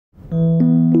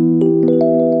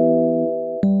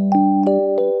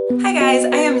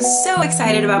am so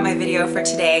excited about my video for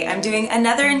today. I'm doing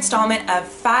another installment of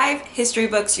 5 history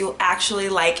books you'll actually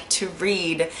like to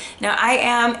read. Now, I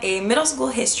am a middle school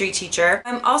history teacher.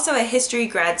 I'm also a history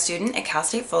grad student at Cal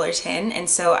State Fullerton, and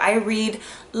so I read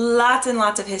lots and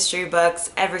lots of history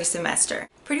books every semester.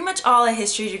 Pretty much all a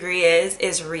history degree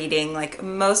is reading. Like,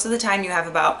 most of the time you have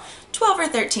about 12 or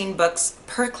 13 books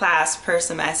per class per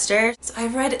semester. So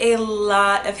I've read a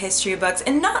lot of history books,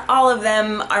 and not all of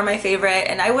them are my favorite,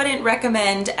 and I wouldn't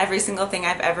recommend every single thing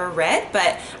I've ever read,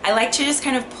 but I like to just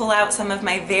kind of pull out some of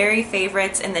my very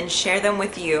favorites and then share them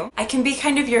with you. I can be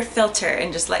kind of your filter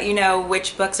and just let you know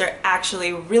which books are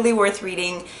actually really worth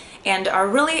reading and are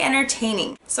really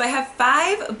entertaining. So I have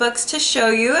 5 books to show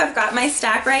you. I've got my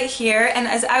stack right here, and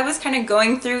as I was kind of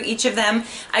going through each of them,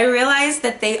 I realized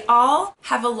that they all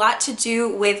have a lot to do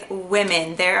with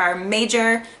women. There are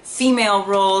major female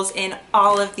roles in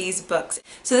all of these books.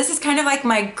 So this is kind of like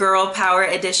my girl power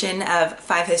edition of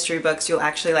 5 history books you'll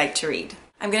actually like to read.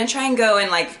 I'm gonna try and go in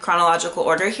like chronological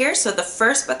order here. So the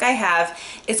first book I have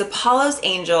is Apollo's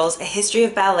Angels, A History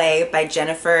of Ballet by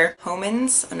Jennifer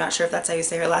Homans. I'm not sure if that's how you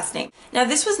say her last name. Now,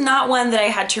 this was not one that I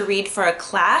had to read for a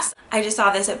class. I just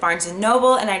saw this at Barnes &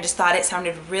 Noble and I just thought it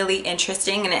sounded really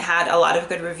interesting and it had a lot of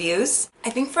good reviews. I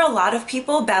think for a lot of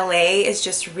people, ballet is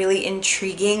just really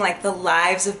intriguing. Like, the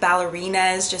lives of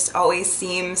ballerinas just always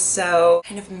seem so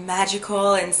kind of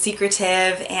magical and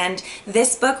secretive, and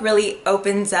this book really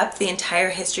opens up the entire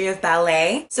history of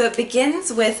ballet. So it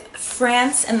begins with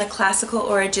France and the classical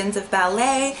origins of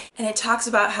ballet, and it talks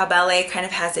about how ballet kind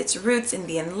of has its roots in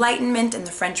the Enlightenment and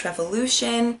the French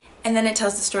Revolution. And then it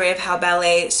tells the story of how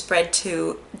ballet spread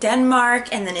to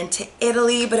Denmark and then into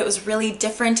Italy, but it was really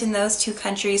different in those two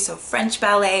countries. So French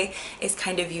ballet is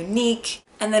kind of unique.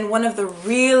 And then one of the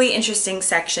really interesting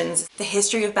sections, the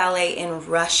history of ballet in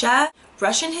Russia.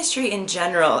 Russian history in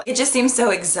general, it just seems so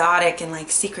exotic and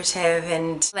like secretive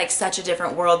and like such a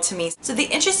different world to me. So the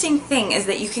interesting thing is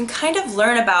that you can kind of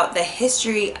learn about the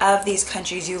history of these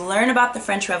countries. You learn about the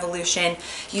French Revolution,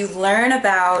 you learn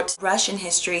about Russian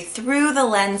history through the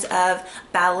lens of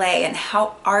ballet and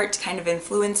how art kind of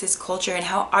influences culture and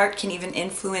how art can even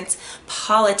influence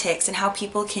politics and how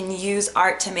people can use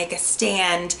art to make a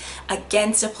stand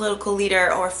against a political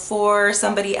leader or for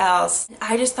somebody else.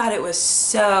 I just thought it was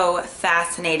so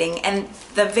fascinating. And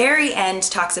the very end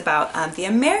talks about the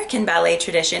American ballet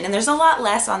tradition, and there's a lot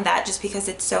less on that just because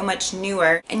it's so much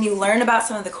newer. And you learn about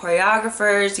some of the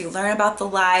choreographers, you learn about the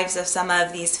lives of some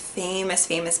of these famous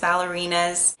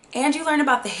ballerinas, and you learn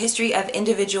about the history of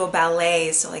individual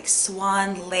ballets, so like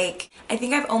Swan Lake. I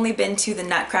think I've only been to the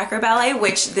Nutcracker Ballet,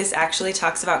 which this actually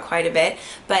talks about quite a bit,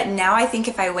 but now I think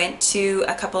if I went to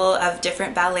a couple of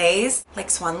different ballets, like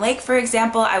Swan Lake for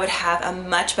example, I would have a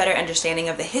much better understanding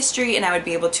of the history and I would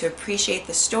be able to appreciate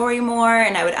the story more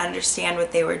and I would understand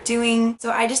what they were doing.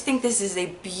 So I just think this is a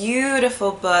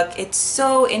beautiful book. It's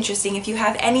so interesting. If you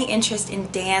have any interest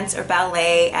in dance or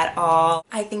ballet at all,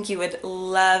 I think you would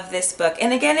love this book.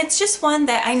 And again, it's just one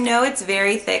that I know it's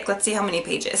very thick. Let's see how many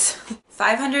pages.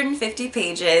 550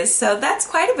 pages, so that's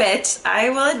quite a bit,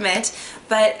 I will admit,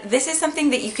 but this is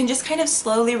something that you can just kind of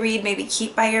slowly read, maybe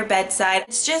keep by your bedside.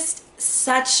 It's just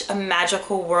such a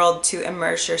magical world to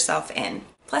immerse yourself in.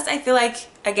 Plus, I feel like,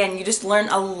 again, you just learn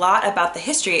a lot about the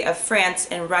history of France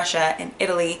and Russia and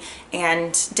Italy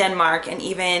and Denmark and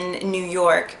even New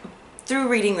York through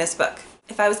reading this book.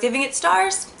 If I was giving it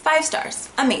stars, 5 stars.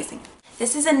 Amazing.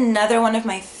 This is another one of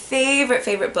my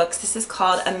favorite books. This is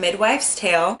called A Midwife's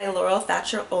Tale by Laurel,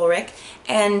 Thatcher, Ulrich.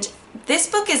 And this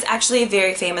book is actually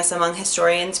very famous among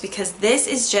historians because this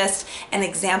is just an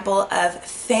example of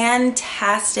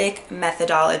fantastic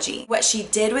methodology. What she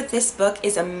did with this book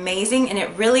is amazing, and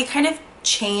it really kind of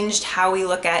changed how we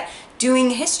look at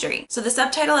doing history. So the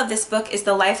subtitle of this book is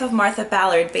The Life of Martha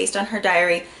Ballard, based on her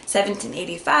diary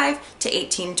 1785 to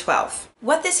 1812.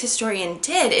 What this historian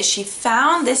did is she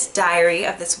found this diary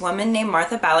of this woman named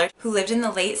Martha Ballard who lived in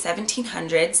the late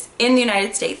 1700s in the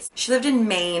United States. She lived in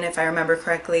Maine, if I remember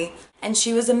correctly, and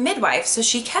she was a midwife, so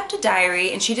she kept a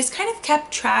diary and she just kind of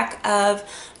kept track of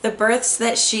the births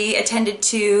that she attended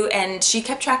to, and she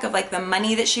kept track of like the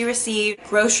money that she received,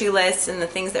 grocery lists, and the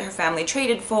things that her family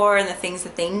traded for and the things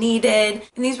that they needed.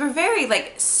 And these were very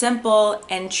like simple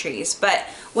entries, but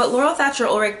what Laurel Thatcher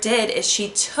Ulrich did is she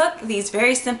took these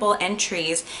very simple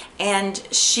entries and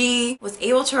she was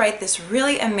able to write this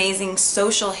really amazing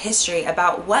social history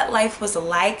about what life was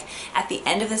like at the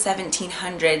end of the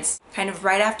 1700s, kind of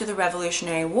right after the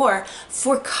Revolutionary War,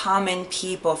 for common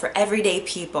people, for everyday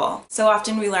people. So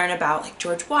often we learn about like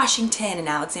George Washington and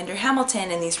Alexander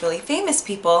Hamilton and these really famous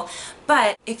people,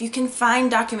 But if you can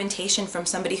find documentation from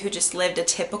somebody who just lived a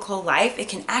typical life, it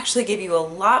can actually give you a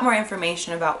lot more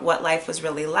information about what life was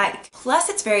really like. Plus,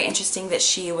 it's very interesting that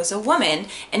she was a woman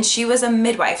and she was a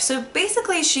midwife. So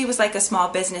basically, she was like a small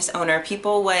business owner.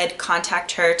 People would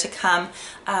contact her to come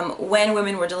when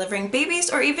women were delivering babies,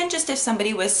 or even just if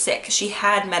somebody was sick. She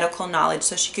had medical knowledge,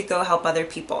 so she could go help other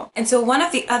people. And so one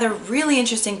of the other really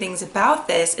interesting things about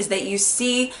this is that you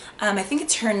see, I think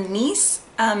it's her niece,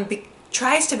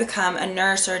 tries to become a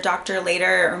nurse or a doctor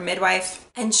later, or midwife,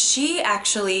 and she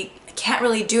actually can't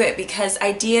really do it because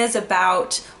ideas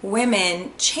about women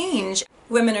change.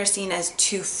 Women are seen as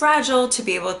too fragile to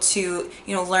be able to,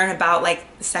 learn about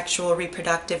like the sexual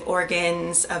reproductive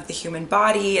organs of the human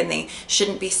body, and they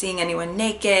shouldn't be seeing anyone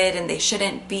naked, and they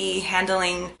shouldn't be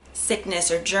handling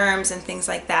sickness or germs and things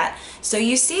like that. So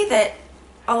you see that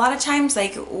a lot of times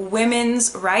like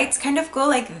women's rights kind of go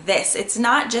like this. It's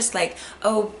not just like,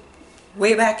 oh,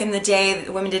 way back in the day,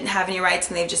 women didn't have any rights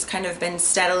and they've just kind of been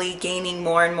steadily gaining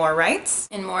more and more rights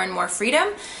and more freedom.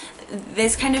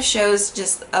 This kind of shows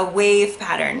just a wave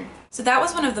pattern. So that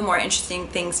was one of the more interesting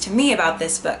things to me about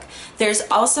this book. There's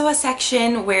also a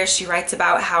section where she writes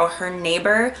about how her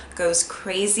neighbor goes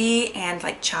crazy and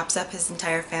like chops up his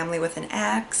entire family with an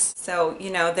axe. So,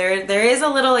 there is a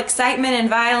little excitement and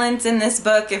violence in this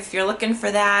book if you're looking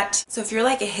for that. So if you're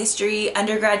like a history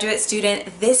undergraduate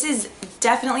student, this is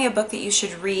definitely a book that you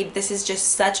should read. This is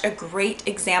just such a great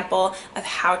example of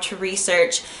how to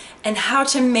research and how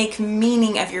to make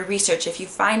meaning of your research. If you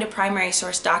find a primary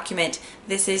source document,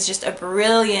 this is just a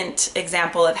brilliant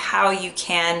example of how you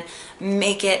can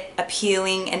make it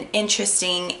appealing and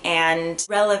interesting and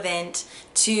relevant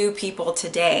to people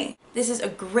today. This is a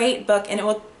great book, and it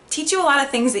will teach you a lot of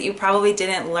things that you probably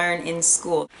didn't learn in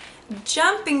school.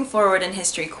 Jumping forward in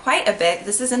history quite a bit,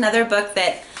 this is another book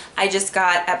that I just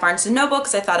got at Barnes & Noble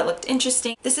because I thought it looked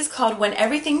interesting. This is called When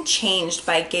Everything Changed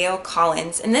by Gail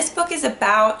Collins, and this book is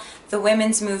about the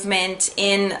women's movement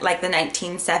in like the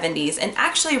 1970s. And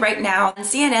actually right now on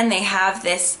CNN they have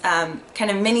this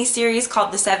kind of mini series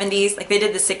called the 70s. Like they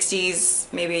did the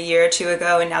 60s maybe a year or two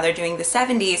ago, and now they're doing the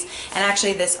 70s. And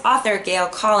actually this author, Gail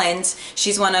Collins,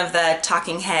 she's one of the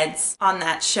talking heads on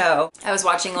that show. I was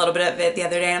watching a little bit of it the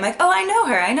other day and I'm like, oh, I know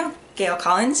her. I know Gail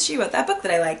Collins. She wrote that book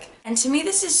that I like. And to me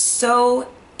this is so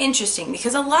interesting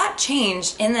because a lot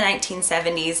changed in the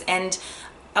 1970s, and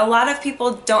a lot of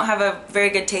people don't have a very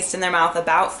good taste in their mouth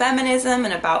about feminism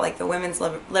and about like the women's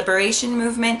liberation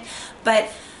movement. But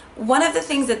one of the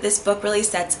things that this book really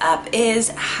sets up is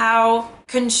how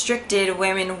constricted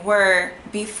women were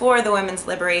before the women's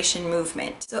liberation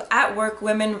movement. So at work,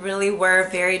 women really were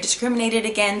very discriminated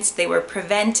against. They were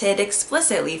prevented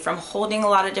explicitly from holding a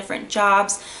lot of different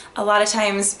jobs. A lot of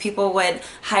times people would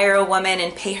hire a woman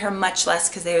and pay her much less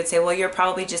because they would say, well, you're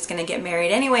probably just going to get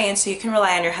married anyway, and so you can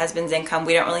rely on your husband's income.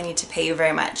 We don't really need to pay you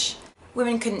very much.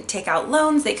 Women couldn't take out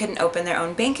loans, they couldn't open their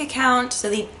own bank account, so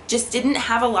they just didn't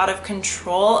have a lot of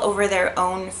control over their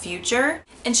own future.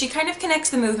 And she kind of connects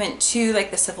the movement to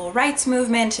like the civil rights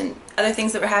movement and other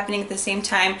things that were happening at the same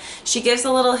time. She gives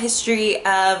a little history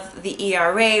of the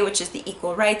ERA, which is the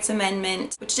Equal Rights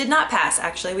Amendment, which did not pass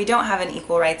actually. We don't have an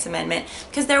Equal Rights Amendment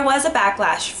because there was a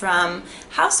backlash from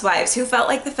housewives who felt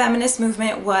like the feminist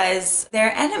movement was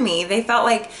their enemy. They felt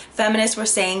like feminists were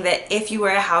saying that if you were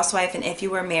a housewife and if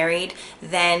you were married,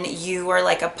 then you were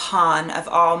like a pawn of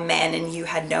all men and you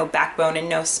had no backbone and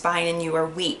no spine and you were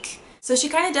weak. So she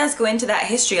kind of does go into that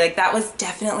history, like that was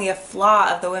definitely a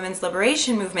flaw of the women's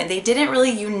liberation movement. They didn't really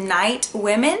unite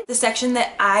women. The section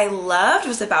that I loved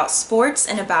was about sports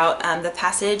and about the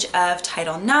passage of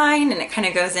Title IX, and it kind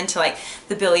of goes into like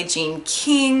the Billie Jean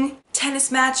King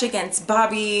tennis match against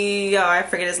Bobby, oh, I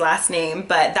forget his last name,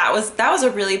 but that was a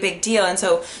really big deal. And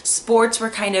so sports were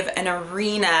kind of an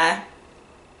arena,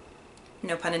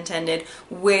 no pun intended,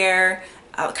 where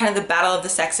kind of the battle of the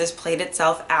sexes played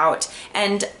itself out.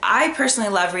 And I personally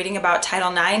love reading about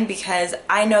Title IX because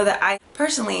I know that I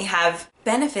personally have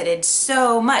benefited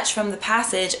so much from the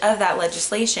passage of that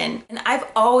legislation. And I've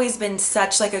always been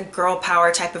such like a girl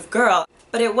power type of girl,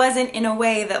 but it wasn't in a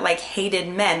way that like hated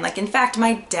men. Like in fact,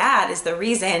 my dad is the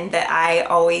reason that I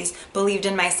always believed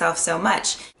in myself so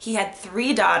much. He had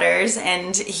 3 daughters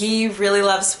and he really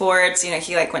loved sports. You know,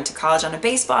 he like went to college on a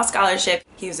baseball scholarship.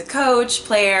 He was a coach,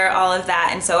 player, all of that.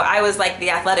 And so I was like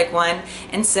the athletic one.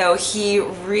 And so he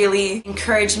really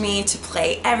encouraged me to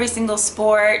play every single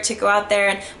sport, to go out there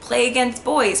and play against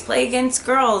boys, play against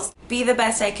girls, be the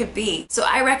best I could be. So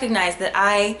I recognized that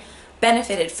I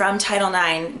benefited from Title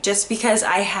IX just because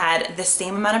I had the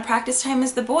same amount of practice time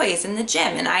as the boys in the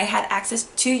gym, and I had access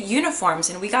to uniforms,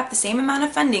 and we got the same amount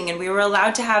of funding, and we were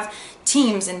allowed to have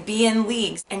teams and be in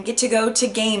leagues and get to go to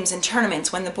games and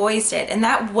tournaments when the boys did. And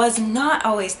that was not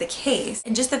always the case.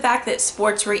 And just the fact that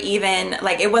sports were even,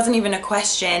 like, it wasn't even a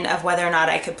question of whether or not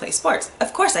I could play sports.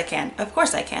 Of course I can. Of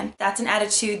course I can. That's an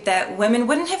attitude that women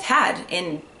wouldn't have had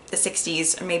in the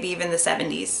 60s or maybe even the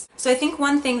 70s. So I think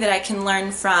one thing that I can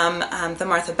learn from the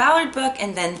Martha Ballard book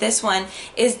and then this one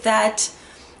is that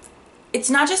it's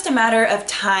not just a matter of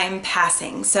time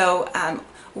passing. So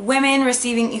women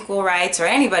receiving equal rights or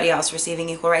anybody else receiving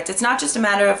equal rights, it's not just a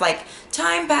matter of like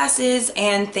time passes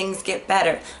and things get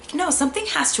better. Like, no, something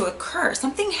has to occur.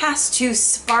 Something has to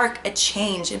spark a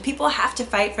change, and people have to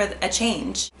fight for a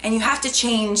change. And you have to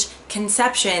change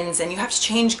conceptions, and you have to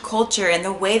change culture and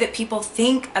the way that people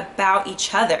think about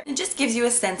each other. It just gives you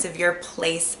a sense of your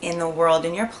place in the world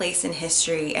and your place in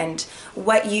history and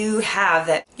what you have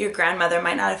that your grandmother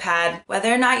might not have had.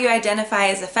 Whether or not you identify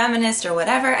as a feminist or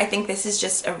whatever, I think this is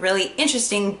just a really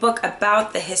interesting book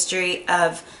about the history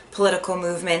of political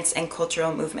movements and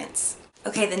cultural movements.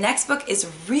 Okay, the next book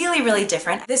is really, really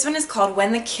different. This one is called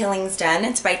When the Killing's Done.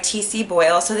 It's by T.C.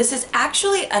 Boyle. So this is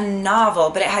actually a novel,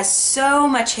 but it has so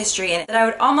much history in it that I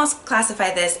would almost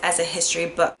classify this as a history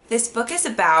book. This book is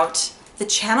about the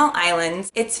Channel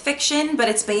Islands. It's fiction, but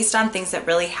it's based on things that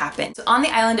really happened. So on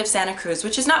the island of Santa Cruz,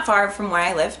 which is not far from where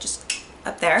I live, just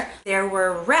up there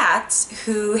were rats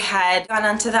who had gone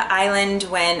onto the island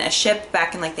when a ship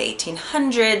back in like the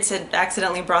 1800s had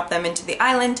accidentally brought them into the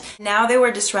island. Now they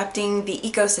were disrupting the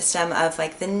ecosystem of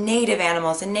like the native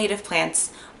animals and native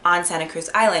plants on Santa Cruz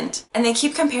Island. And they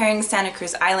keep comparing Santa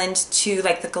Cruz Island to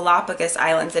like the Galapagos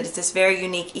Islands, that it's this very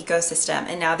unique ecosystem.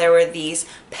 And now there were these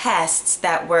pests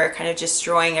that were kind of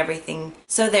destroying everything.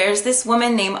 So there's this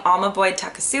woman named Alma Boyd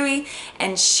Takasui,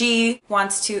 and she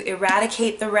wants to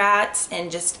eradicate the rats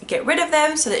and just get rid of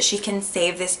them so that she can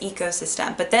save this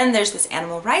ecosystem. But then there's this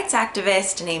animal rights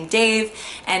activist named Dave,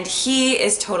 and he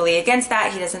is totally against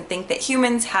that. He doesn't think that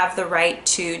humans have the right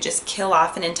to just kill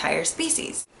off an entire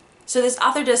species. So this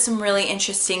author does some really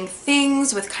interesting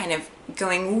things with kind of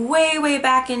going way, way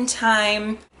back in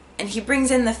time. And he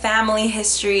brings in the family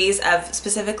histories of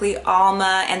specifically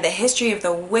Alma and the history of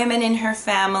the women in her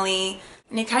family.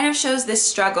 And it kind of shows this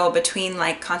struggle between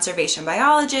like conservation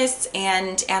biologists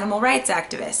and animal rights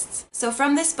activists. So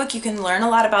from this book, you can learn a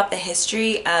lot about the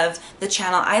history of the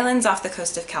Channel Islands off the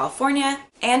coast of California.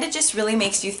 And it just really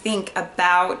makes you think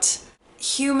about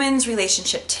humans'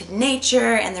 relationship to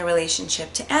nature and their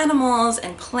relationship to animals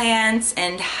and plants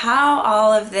and how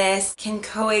all of this can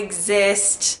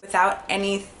coexist without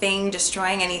anything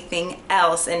destroying anything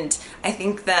else. And I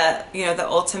think the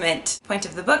ultimate point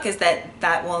of the book is that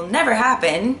that will never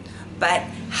happen, but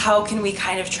how can we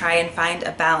kind of try and find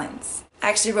a balance? I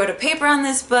actually wrote a paper on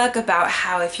this book about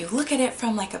how if you look at it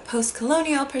from like a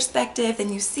post-colonial perspective,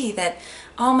 then you see that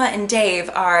Alma and Dave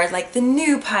are like the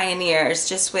new pioneers,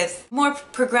 just with more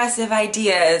progressive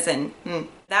ideas, and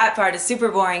that part is super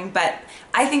boring, but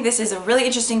I think this is a really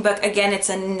interesting book. Again, it's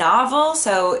a novel,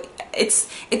 so it's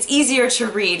easier to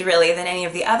read really than any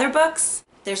of the other books.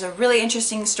 There's a really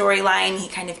interesting storyline. He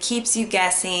kind of keeps you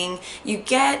guessing. You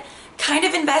get kind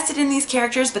of invested in these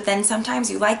characters, but then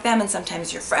sometimes you like them and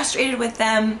sometimes you're frustrated with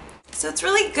them. So it's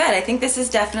really good. I think this is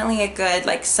definitely a good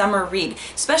like summer read,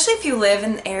 especially if you live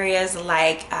in areas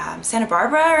like Santa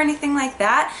Barbara or anything like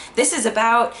that. This is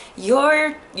about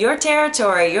your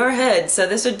territory, your hood. So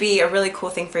this would be a really cool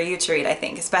thing for you to read, I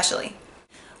think, especially.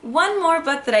 One more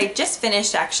book that I just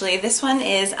finished, actually. This one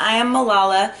is I Am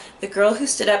Malala, the girl who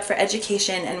stood up for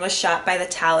education and was shot by the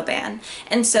Taliban.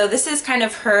 And so this is kind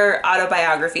of her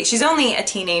autobiography. She's only a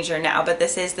teenager now, but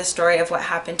this is the story of what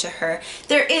happened to her.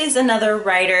 There is another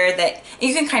writer that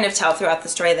you can kind of tell throughout the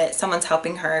story that someone's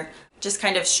helping her just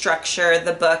kind of structure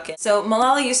the book. So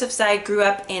Malala Yousafzai grew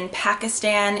up in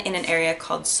Pakistan in an area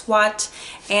called Swat.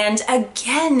 And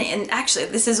again, and actually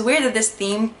this is weird that this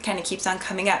theme kind of keeps on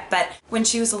coming up, but when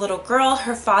she was a little girl,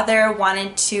 her father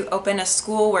wanted to open a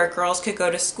school where girls could go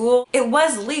to school. It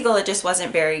was legal, it just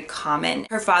wasn't very common.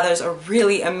 Her father's a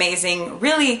really amazing,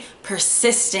 really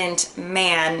persistent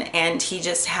man, and he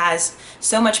just has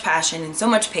so much passion and so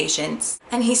much patience.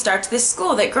 And he starts this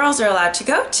school that girls are allowed to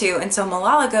go to, and so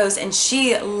Malala goes and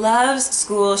she loves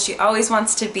school. She always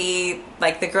wants to be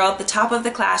like the girl at the top of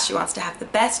the class. She wants to have the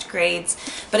best grades.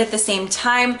 But at the same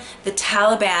time, the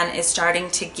Taliban is starting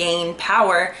to gain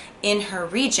power in her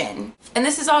region. And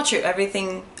this is all true.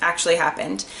 Everything actually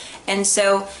happened. And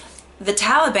so the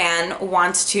Taliban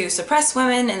wants to suppress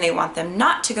women and they want them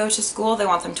not to go to school. They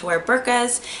want them to wear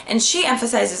burqas. And she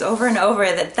emphasizes over and over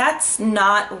that that's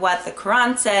not what the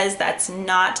Quran says. That's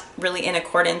not really in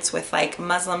accordance with like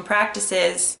Muslim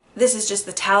practices. This is just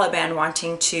the Taliban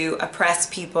wanting to oppress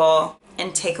people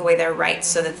and take away their rights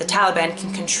so that the Taliban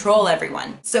can control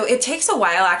everyone. So it takes a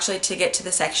while actually to get to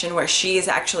the section where she is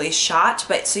actually shot,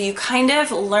 but so you kind of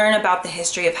learn about the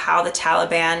history of how the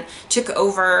Taliban took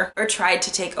over or tried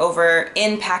to take over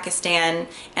in Pakistan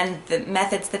and the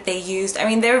methods that they used. I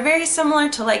mean, they're very similar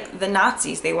to like the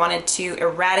Nazis. They wanted to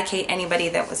eradicate anybody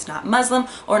that was not Muslim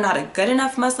or not a good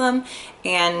enough Muslim,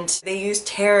 and they use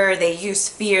terror, they use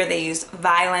fear, they use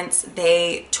violence,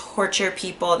 they torture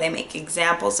people, they make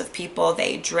examples of people,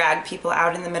 they drag people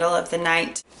out in the middle of the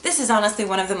night. This is honestly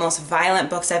one of the most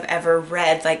violent books I've ever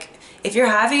read. Like, if you're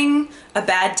having a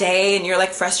bad day and you're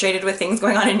like frustrated with things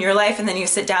going on in your life and then you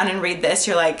sit down and read this,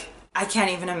 you're like, I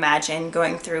can't even imagine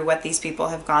going through what these people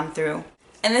have gone through.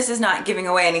 And this is not giving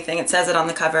away anything, it says it on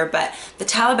the cover, but the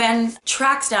Taliban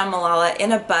tracks down Malala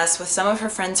in a bus with some of her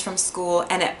friends from school,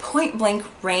 and at point blank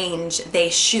range, they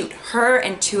shoot her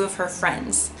and 2 of her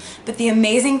friends. But the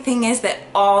amazing thing is that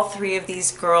all 3 of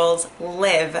these girls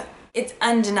live. It's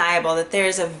undeniable that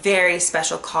there's a very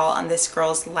special call on this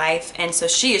girl's life, and so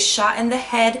she is shot in the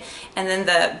head and then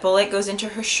the bullet goes into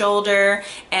her shoulder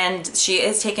and she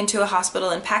is taken to a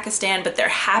hospital in Pakistan, but there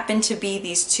happen to be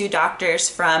these 2 doctors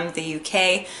from the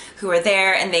UK who are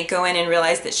there, and they go in and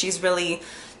realize that she's really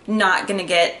not gonna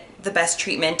get the best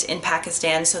treatment in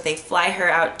Pakistan, so they fly her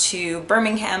out to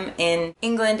Birmingham in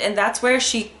England, and that's where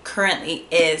she currently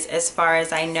is as far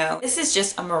as I know. This is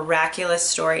just a miraculous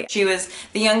story. She was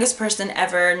the youngest person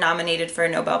ever nominated for a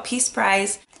Nobel Peace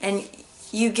Prize, and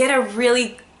you get a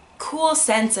really cool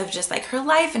sense of just like her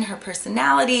life and her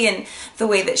personality and the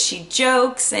way that she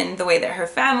jokes and the way that her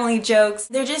family jokes.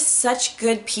 They're just such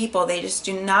good people. They just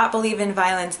do not believe in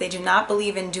violence. They do not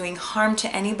believe in doing harm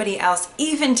to anybody else,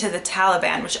 even to the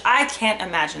Taliban, which I can't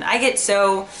imagine. I get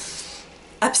so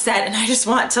upset and I just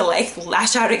want to like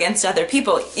lash out against other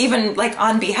people, even like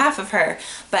on behalf of her.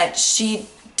 But she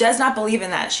does not believe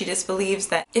in that. She just believes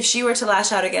that if she were to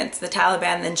lash out against the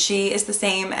Taliban, then she is the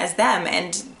same as them,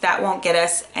 and that won't get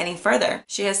us any further.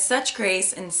 She has such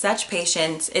grace and such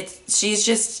patience. She's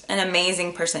just an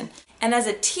amazing person. And as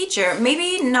a teacher,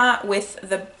 maybe not with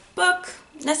the book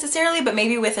necessarily, but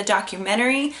maybe with a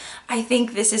documentary, I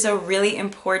think this is a really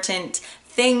important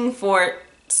thing for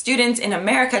students in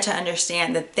America to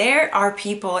understand, that there are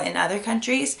people in other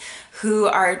countries who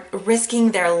are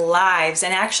risking their lives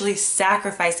and actually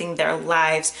sacrificing their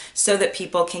lives so that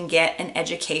people can get an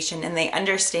education, and they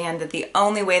understand that the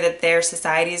only way that their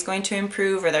society is going to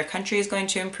improve or their country is going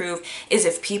to improve is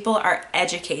if people are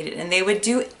educated, and they would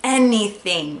do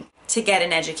anything to get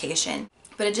an education.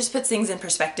 But it just puts things in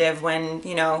perspective when,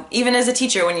 you know, even as a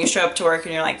teacher, when you show up to work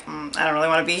and you're like, I don't really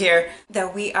want to be here.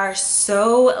 That we are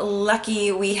so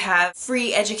lucky we have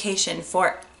free education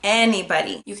for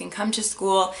anybody. You can come to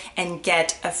school and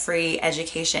get a free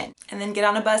education and then get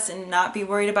on a bus and not be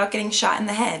worried about getting shot in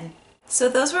the head. So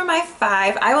those were my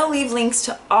 5. I will leave links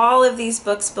to all of these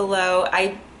books below.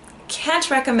 I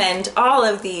can't recommend all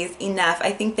of these enough.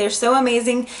 I think they're so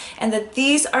amazing, and that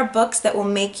these are books that will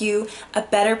make you a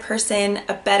better person,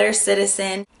 a better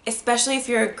citizen, especially if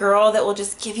you're a girl, that will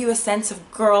just give you a sense of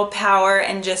girl power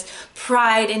and just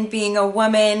pride in being a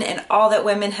woman and all that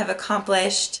women have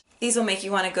accomplished. These will make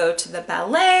you want to go to the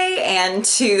ballet and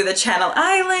to the Channel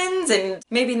Islands, and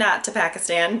maybe not to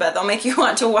Pakistan, but they'll make you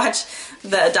want to watch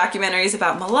the documentaries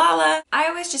about Malala. I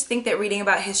always just think that reading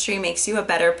about history makes you a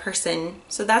better person.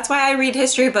 So that's why I read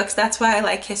history books, that's why I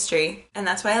like history, and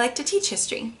that's why I like to teach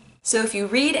history. So if you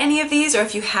read any of these, or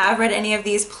if you have read any of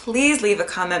these, please leave a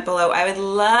comment below. I would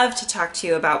love to talk to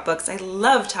you about books. I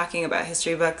love talking about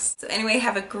history books. So anyway,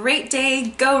 have a great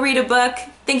day. Go read a book.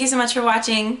 Thank you so much for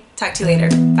watching. Talk to you later.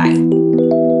 Bye.